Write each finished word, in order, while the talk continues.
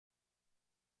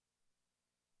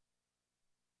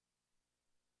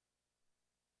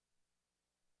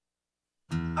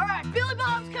Billy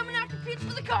Bob's coming after pitch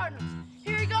for the Cardinals.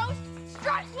 Here he goes.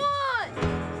 Strike one!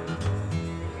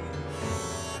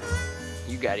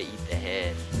 You gotta eat the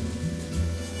head.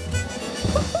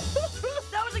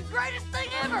 That was the greatest thing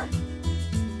ever!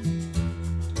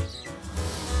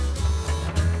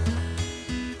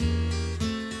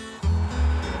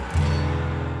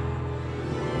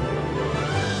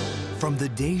 From the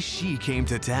day she came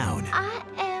to town, I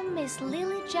am Miss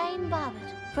Lily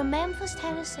Bobbit from Memphis,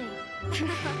 Tennessee.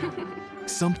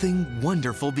 something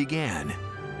wonderful began.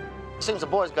 Seems the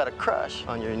boy's got a crush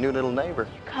on your new little neighbor.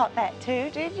 You caught that too,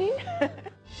 did you?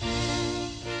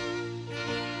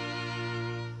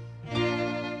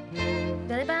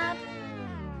 Billy Bob?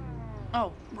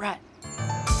 Oh, right.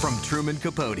 From Truman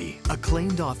Capote,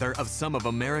 acclaimed author of some of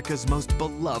America's most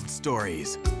beloved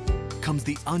stories, comes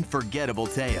the unforgettable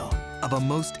tale of a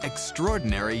most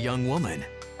extraordinary young woman.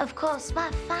 Of course,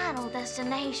 my final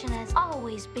destination has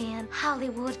always been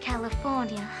Hollywood,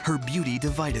 California. Her beauty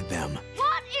divided them.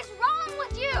 What is wrong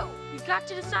with you? You've got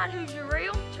to decide who's your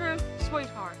real, true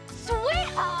sweetheart.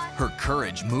 Sweetheart! Her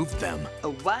courage moved them. A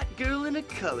white girl in a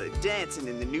color dancing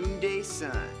in the noonday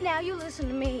sun. Now you listen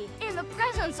to me. In the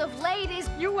presence of ladies.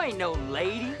 You ain't no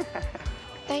lady.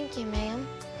 Thank you, ma'am.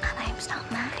 My name's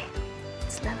not Maddie.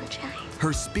 It's Lily Jane.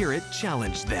 Her spirit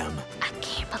challenged them. I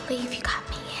can't believe you got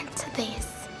me into this.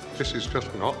 This is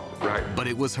just not right. But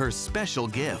it was her special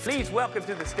gift Please welcome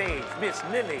to the stage Miss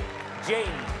Lily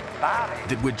Bobbit.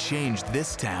 that would change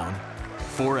this town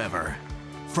forever.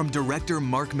 From director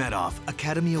Mark Medoff,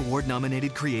 Academy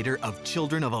Award-nominated creator of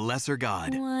Children of a Lesser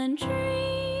God. One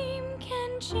dream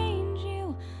can change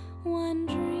you. One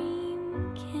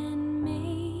dream can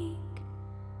make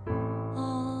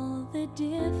all the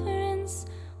difference.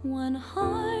 One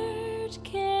heart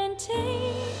can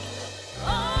take.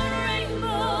 All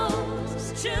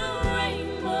rainbows, two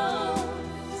rainbows.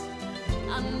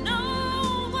 I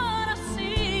know what I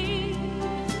see.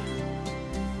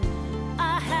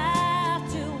 I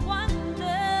have to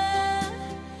wonder.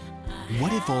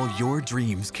 What if all your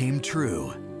dreams came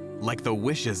true, like the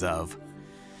wishes of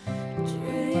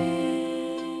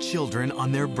children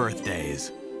on their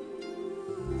birthdays?